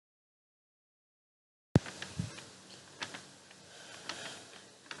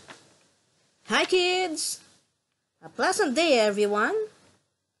Hi kids! A pleasant day everyone!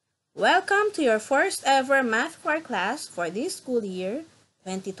 Welcome to your first ever Math 4 class for this school year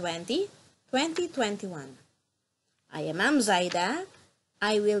 2020-2021. I am Ma'am Zaida.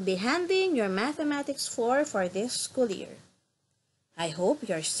 I will be handling your Mathematics 4 for this school year. I hope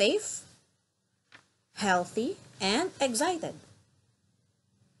you're safe, healthy, and excited.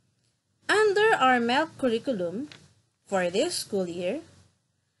 Under our MELC curriculum for this school year,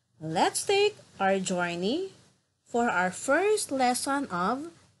 let's take our journey for our first lesson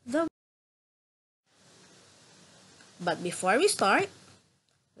of the. But before we start,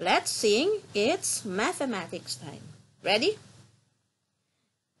 let's sing It's Mathematics Time. Ready?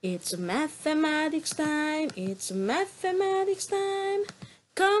 It's mathematics time, it's mathematics time.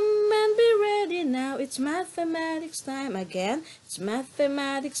 Come and be ready now, it's mathematics time. Again, it's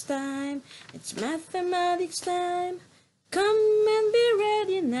mathematics time, it's mathematics time. Come and be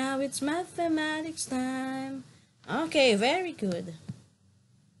ready now, it's mathematics time. Okay, very good.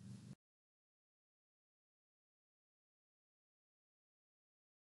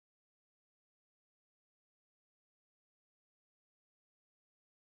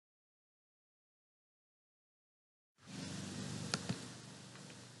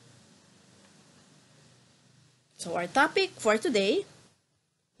 So our topic for today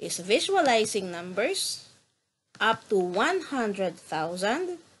is visualizing numbers up to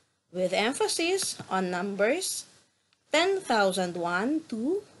 100,000 with emphasis on numbers 10,001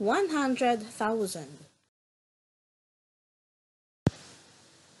 to 100,000.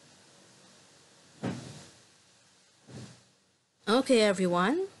 Okay,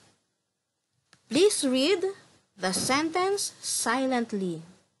 everyone. Please read the sentence silently.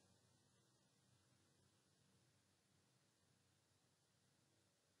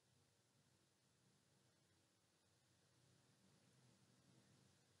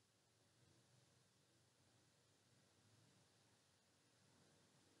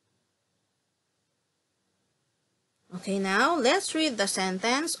 Okay, now let's read the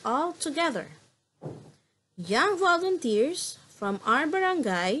sentence all together. Young volunteers from our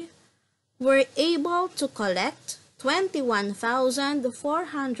barangay were able to collect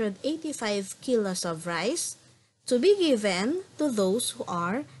 21,485 kilos of rice to be given to those who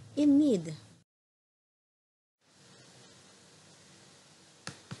are in need.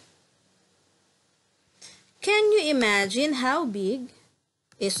 Can you imagine how big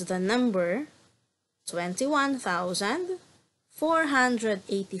is the number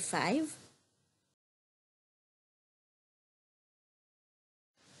 21,485?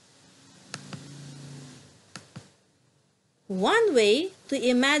 One way to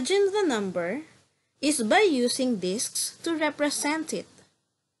imagine the number is by using discs to represent it.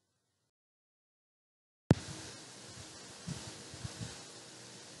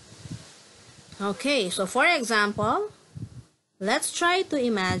 Okay, so for example, let's try to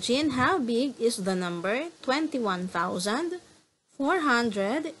imagine how big is the number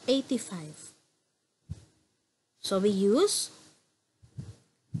 21,485. So we use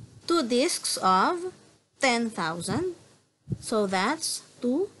two discs of 10,000. So that's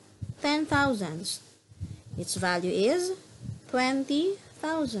two 10,000s. Its value is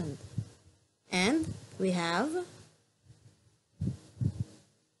 20,000. And we have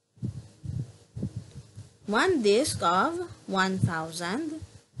one disc of 1,000.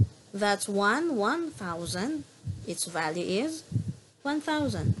 That's one 1,000. Its value is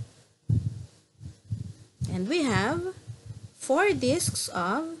 1,000. And we have four discs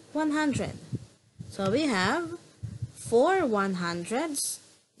of 100. So we have four 100s.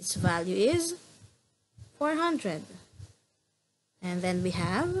 Its value is 400. And then we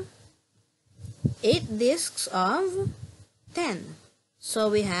have 8 discs of 10. So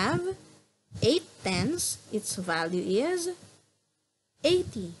we have 8 tens. Its value is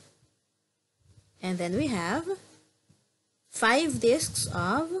 80. And then we have 5 discs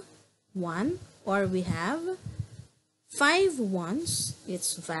of 1, or we have 5 ones.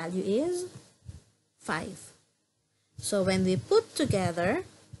 Its value is 5. So when we put together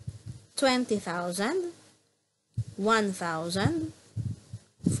 20,000, 1,000,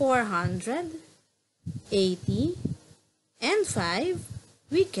 400, 80, and 5,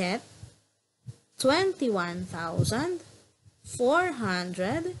 we get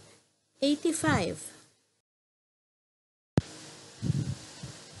 21,485.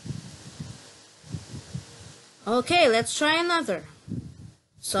 Okay, let's try another.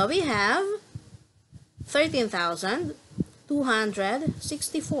 So we have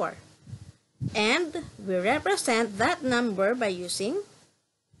 13,264. And we represent that number by using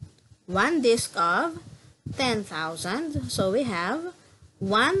one disc of 10,000. So we have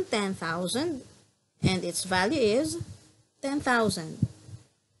 1 10,000 and its value is 10,000.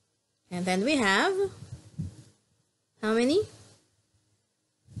 And then we have how many?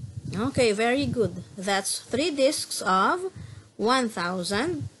 Okay, very good. That's 3 discs of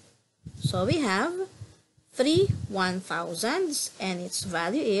 1,000. So we have 3 1,000s and its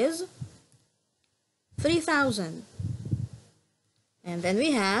value is 3,000. And then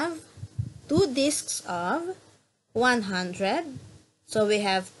we have 2 discs of 100. So we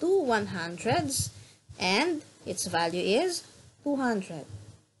have 2 100s and its value is 200.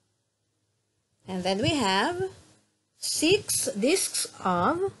 And then we have 6 discs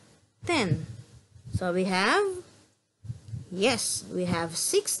of 10. So we have, yes, we have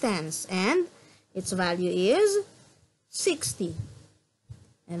 6 tens and its value is 60.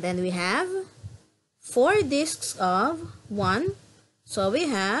 And then we have 4 discs of 1. So we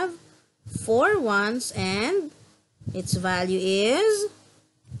have 4 ones and its value is,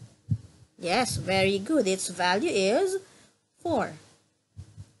 yes, very good. Its value is 4.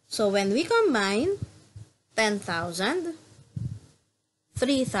 So when we combine 10,000,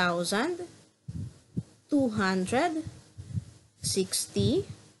 3,000, 200, 60,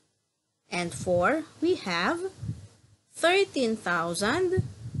 and 4, we have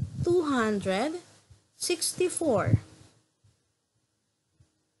 13,264.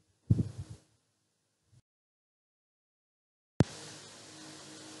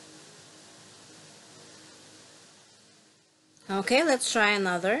 Okay, let's try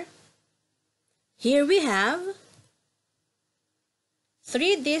another. Here we have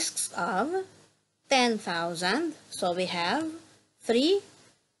 3 discs of 10,000. So we have 3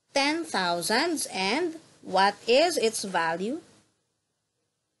 10,000s and what is its value?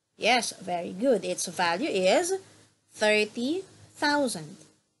 Yes, very good. Its value is 30,000.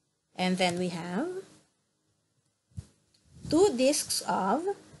 And then we have 2 discs of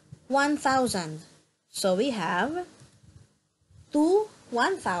 1,000. So we have 2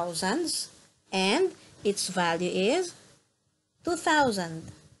 1,000s and its value is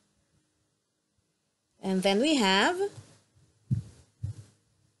 2,000. And then we have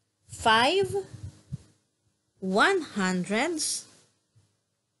 5 100s.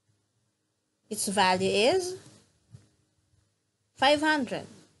 Its value is 500.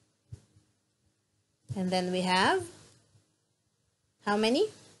 And then we have how many?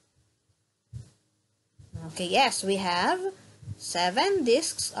 Okay, yes, we have 7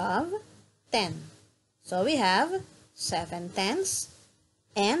 discs of 10. So we have 7 tens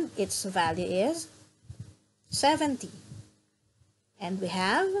and its value is 70. And we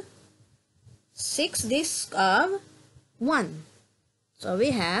have 6 discs of 1. So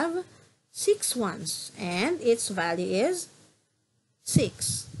we have 6 ones and its value is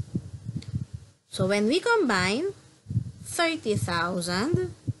 6. So when we combine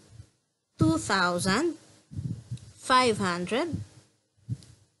 30,000, 2,000, 500,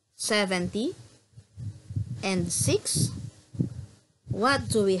 70, and 6, what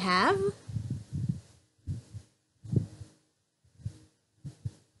do we have?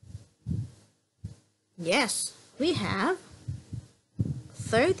 Yes, we have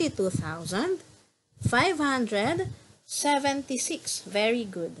 32,576. Very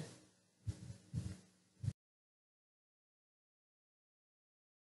good.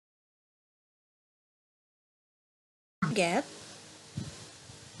 Get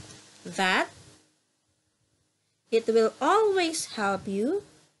that it will always help you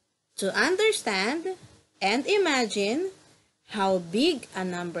to understand and imagine how big a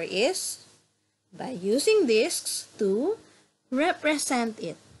number is by using discs to represent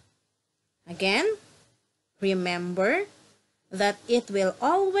it. Again, remember that it will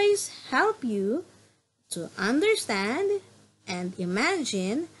always help you to understand and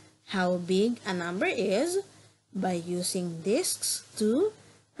imagine how big a number is by using discs to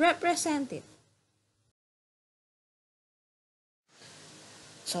represent it.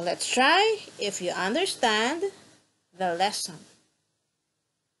 So let's try if you understand the lesson.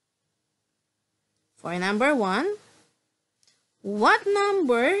 For number 1, what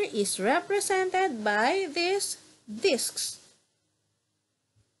number is represented by these discs?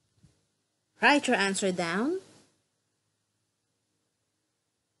 Write your answer down.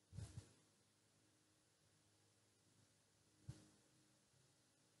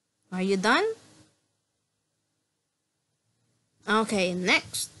 Are you done? Okay,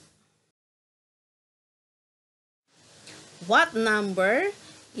 next. What number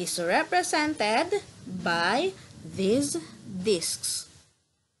is represented by these discs?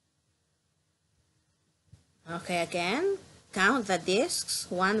 Okay, again, count the discs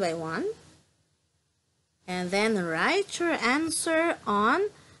one by one. and then write your answer on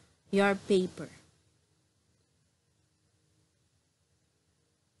your paper.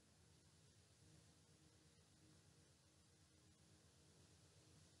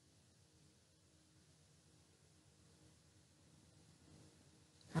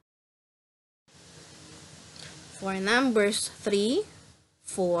 For numbers 3,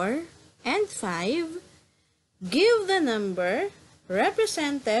 4, and 5, give the number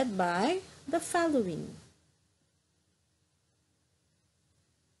represented by the following.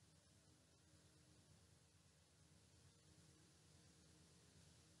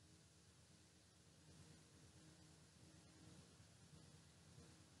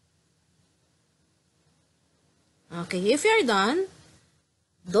 Okay, if you're done,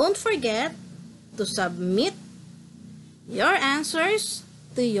 don't forget to submit your answers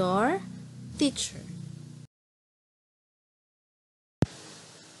to your teacher.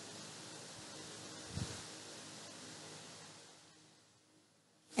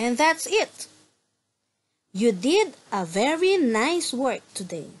 And that's it. You did a very nice work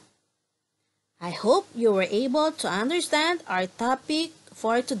today. I hope you were able to understand our topic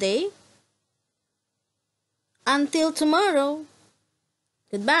for today. Until tomorrow.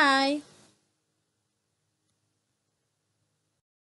 Goodbye.